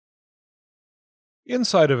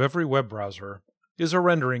Inside of every web browser is a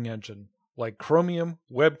rendering engine, like Chromium,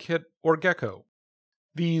 WebKit, or Gecko.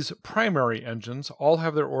 These primary engines all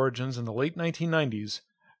have their origins in the late 1990s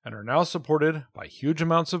and are now supported by huge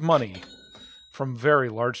amounts of money from very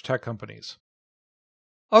large tech companies.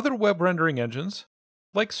 Other web rendering engines,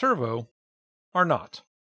 like Servo, are not.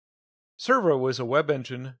 Servo is a web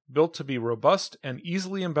engine built to be robust and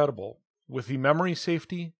easily embeddable, with the memory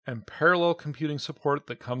safety and parallel computing support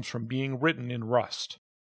that comes from being written in Rust.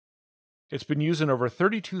 It's been used in over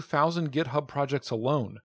 32,000 GitHub projects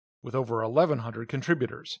alone, with over 1,100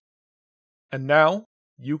 contributors. And now,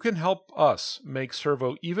 you can help us make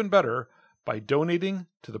Servo even better by donating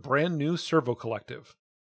to the brand new Servo Collective.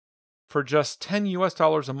 For just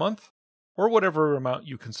 $10 a month, or whatever amount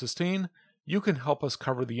you can sustain, you can help us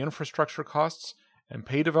cover the infrastructure costs and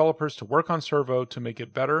pay developers to work on Servo to make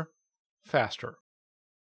it better, faster.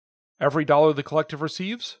 Every dollar the collective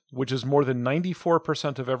receives, which is more than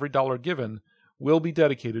 94% of every dollar given, will be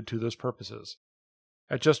dedicated to those purposes.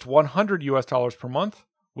 At just $100 per month,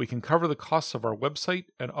 we can cover the costs of our website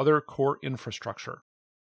and other core infrastructure.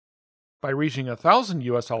 By reaching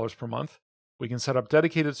 $1,000 per month, we can set up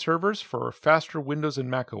dedicated servers for faster Windows and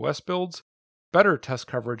Mac OS builds, better test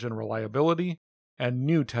coverage and reliability, and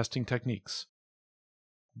new testing techniques.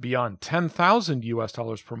 Beyond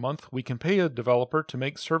 $10,000 per month, we can pay a developer to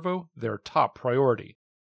make Servo their top priority.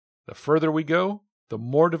 The further we go, the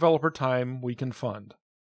more developer time we can fund.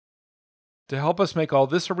 To help us make all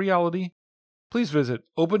this a reality, please visit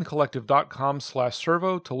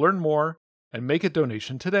opencollective.com/servo to learn more and make a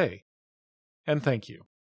donation today. And thank you.